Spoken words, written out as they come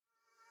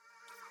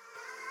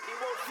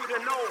to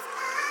know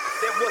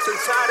that what's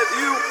inside of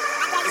you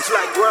is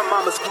like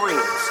grandmama's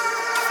greens.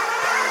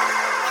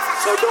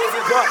 So don't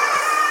give up.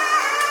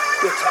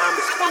 Your time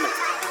is coming.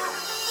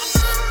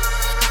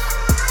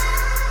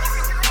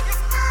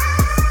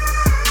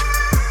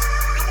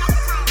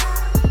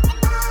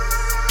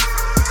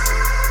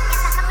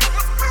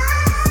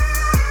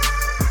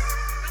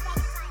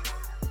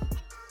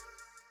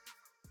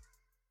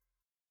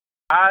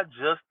 I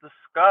just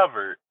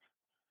discovered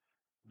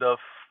the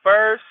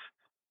first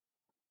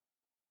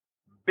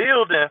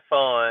building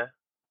fund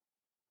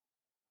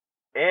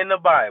in the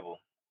Bible.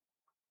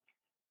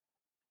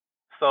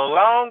 So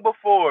long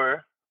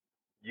before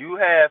you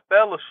had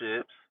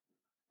fellowships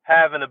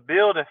having a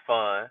building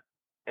fund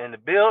and the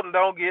building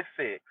don't get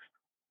fixed,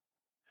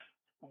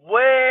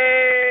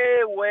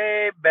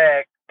 way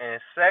back in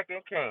 2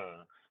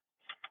 Kings,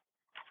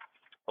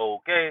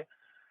 okay,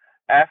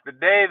 after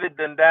David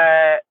done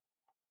died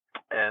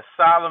and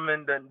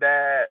Solomon done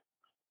died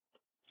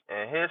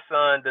and his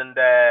son done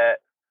died,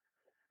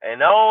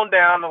 and on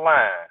down the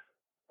line,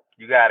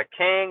 you got a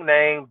king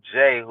named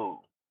Jehu.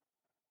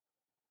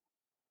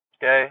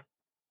 Okay?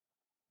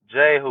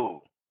 Jehu.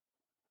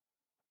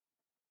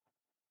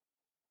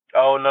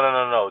 Oh,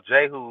 no.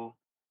 Jehu.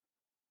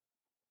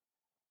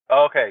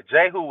 Okay,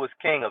 Jehu was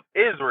king of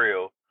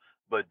Israel,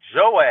 but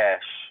Joash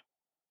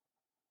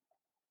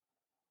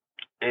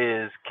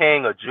is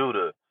king of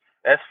Judah.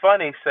 It's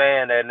funny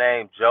saying that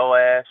name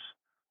Joash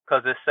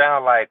because it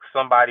sounds like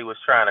somebody was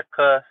trying to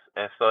cuss,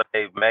 and so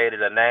they made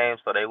it a name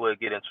so they would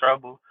get in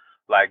trouble.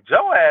 Like,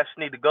 Joash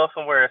need to go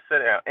somewhere and sit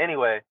down.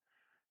 Anyway,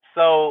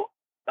 so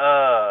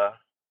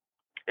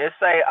it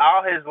say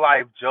all his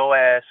life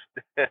Joash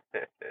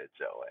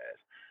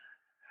Joash.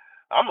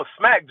 I'm gonna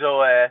smack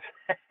Joash.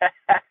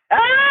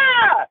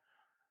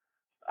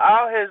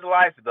 All his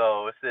life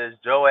though, it says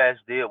Joash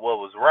did what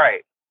was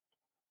right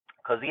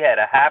because he had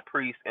a high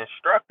priest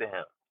instructing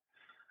him.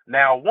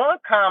 Now, one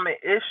common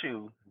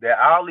issue that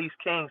all these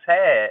kings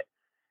had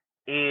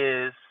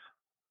is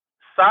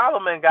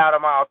Solomon got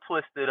them all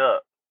twisted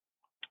up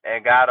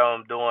and got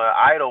them doing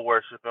idol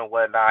worship and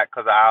whatnot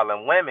because of all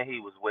them women he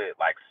was with,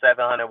 like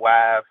 700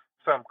 wives,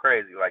 something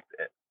crazy like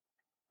that.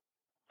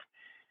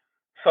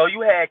 So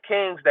you had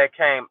kings that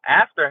came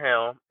after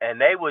him, and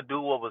they would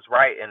do what was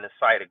right in the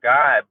sight of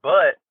God,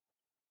 but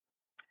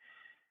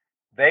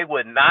they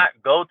would not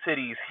go to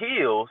these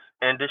hills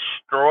and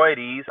destroy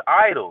these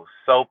idols.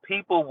 So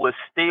people would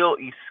still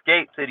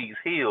escape to these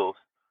hills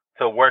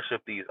to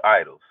worship these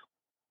idols.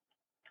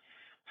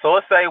 So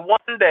it say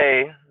one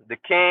day the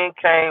king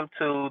came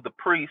to the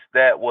priest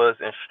that was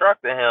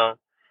instructing him,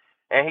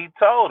 and he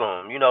told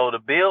him, the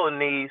building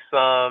needs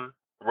some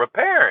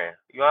repairing.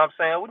 You know what I'm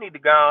saying? We need to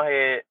go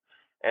ahead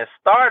and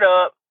start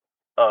up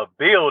a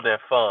building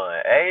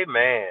fund.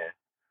 Amen.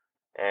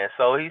 And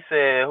so he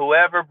said,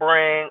 whoever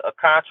bring a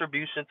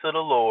contribution to the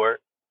Lord,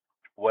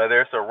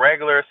 whether it's a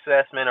regular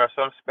assessment or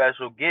some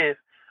special gift,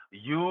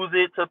 use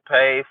it to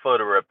pay for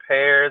the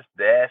repairs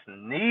that's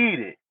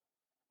needed.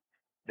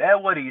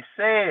 That's what he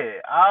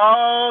said.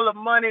 All the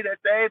money that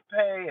they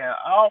pay and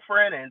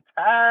offering and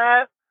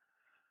tithe,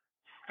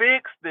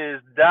 fix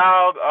this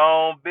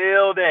doggone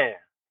building.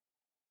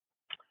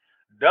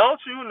 Don't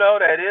you know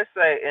that it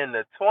say in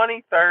the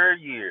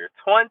 23rd year,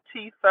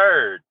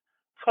 23rd,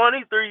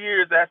 23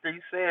 years after he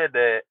said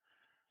that,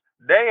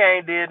 they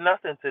ain't did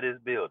nothing to this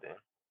building.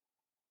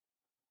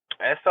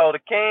 And so the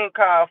king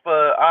called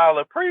for all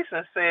the priests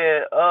and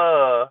said,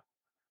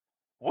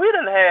 we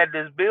done had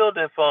this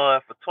building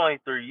fund for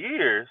 23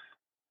 years,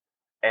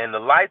 and the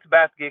lights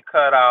about to get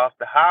cut off,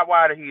 the hot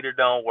water heater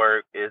don't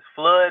work, it's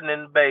flooding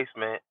in the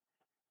basement.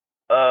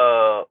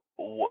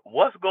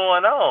 What's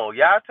going on?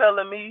 Y'all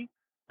telling me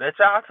that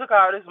y'all took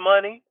all this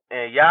money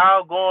and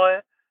y'all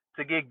going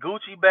to get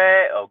Gucci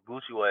bag? Oh,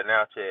 Gucci wasn't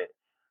out yet.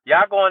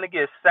 Y'all going to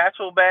get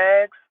satchel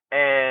bags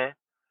and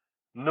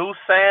new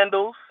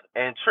sandals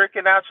and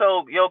tricking out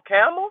your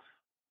camels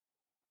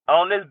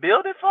on this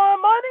building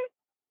fund money?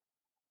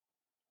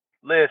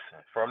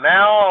 Listen, from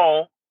now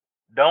on,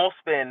 don't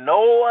spend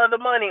no other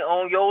money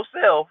on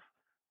yourself.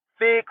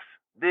 Fix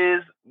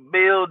this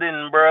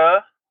building,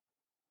 bruh.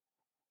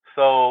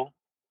 So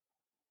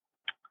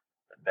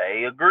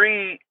they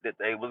agreed that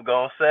they was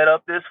going to set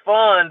up this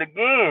fund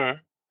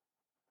again.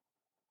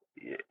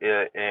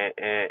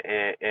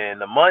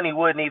 And the money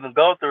wouldn't even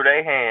go through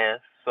their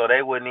hands, so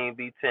they wouldn't even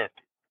be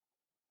tempted.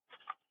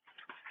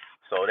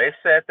 So they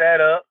set that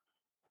up,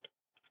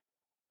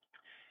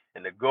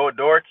 and the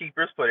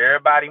doorkeepers put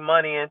everybody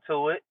money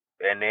into it.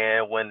 And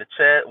then when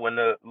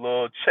the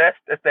little chest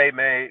that they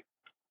made,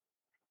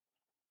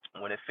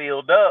 when it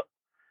filled up,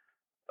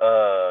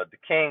 the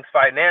king's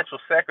financial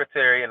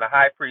secretary and the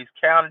high priest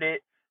counted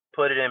it,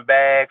 put it in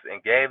bags,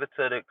 and gave it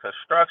to the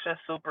construction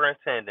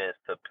superintendents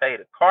to pay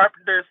the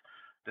carpenters,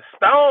 the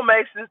stone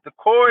masons, the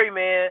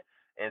quarrymen,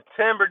 and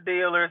timber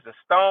dealers, the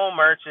stone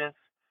merchants,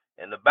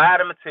 and the buy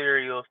the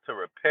materials to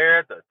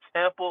repair the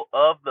temple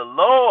of the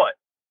Lord.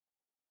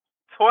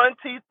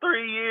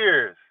 23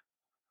 years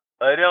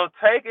of them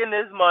taking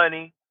this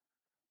money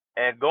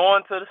and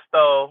going to the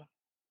store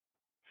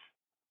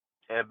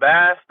and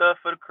buying stuff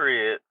for the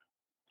crib,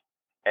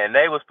 and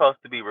they was supposed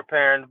to be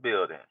repairing the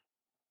building.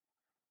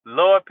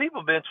 Lord,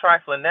 people been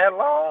trifling that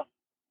long?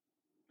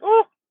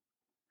 Ooh,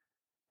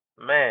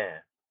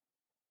 man.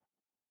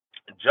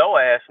 Joe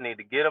ass need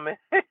to get them in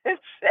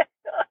check.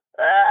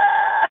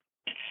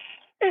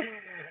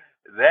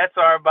 That's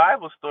our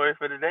Bible story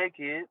for today,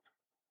 kids.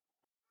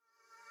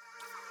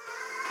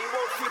 He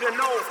wants you to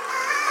know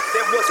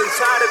that what's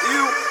inside of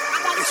you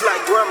is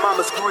like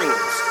grandmama's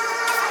greens.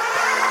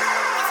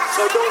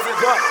 So don't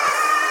give up.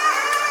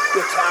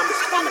 Your time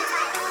is coming.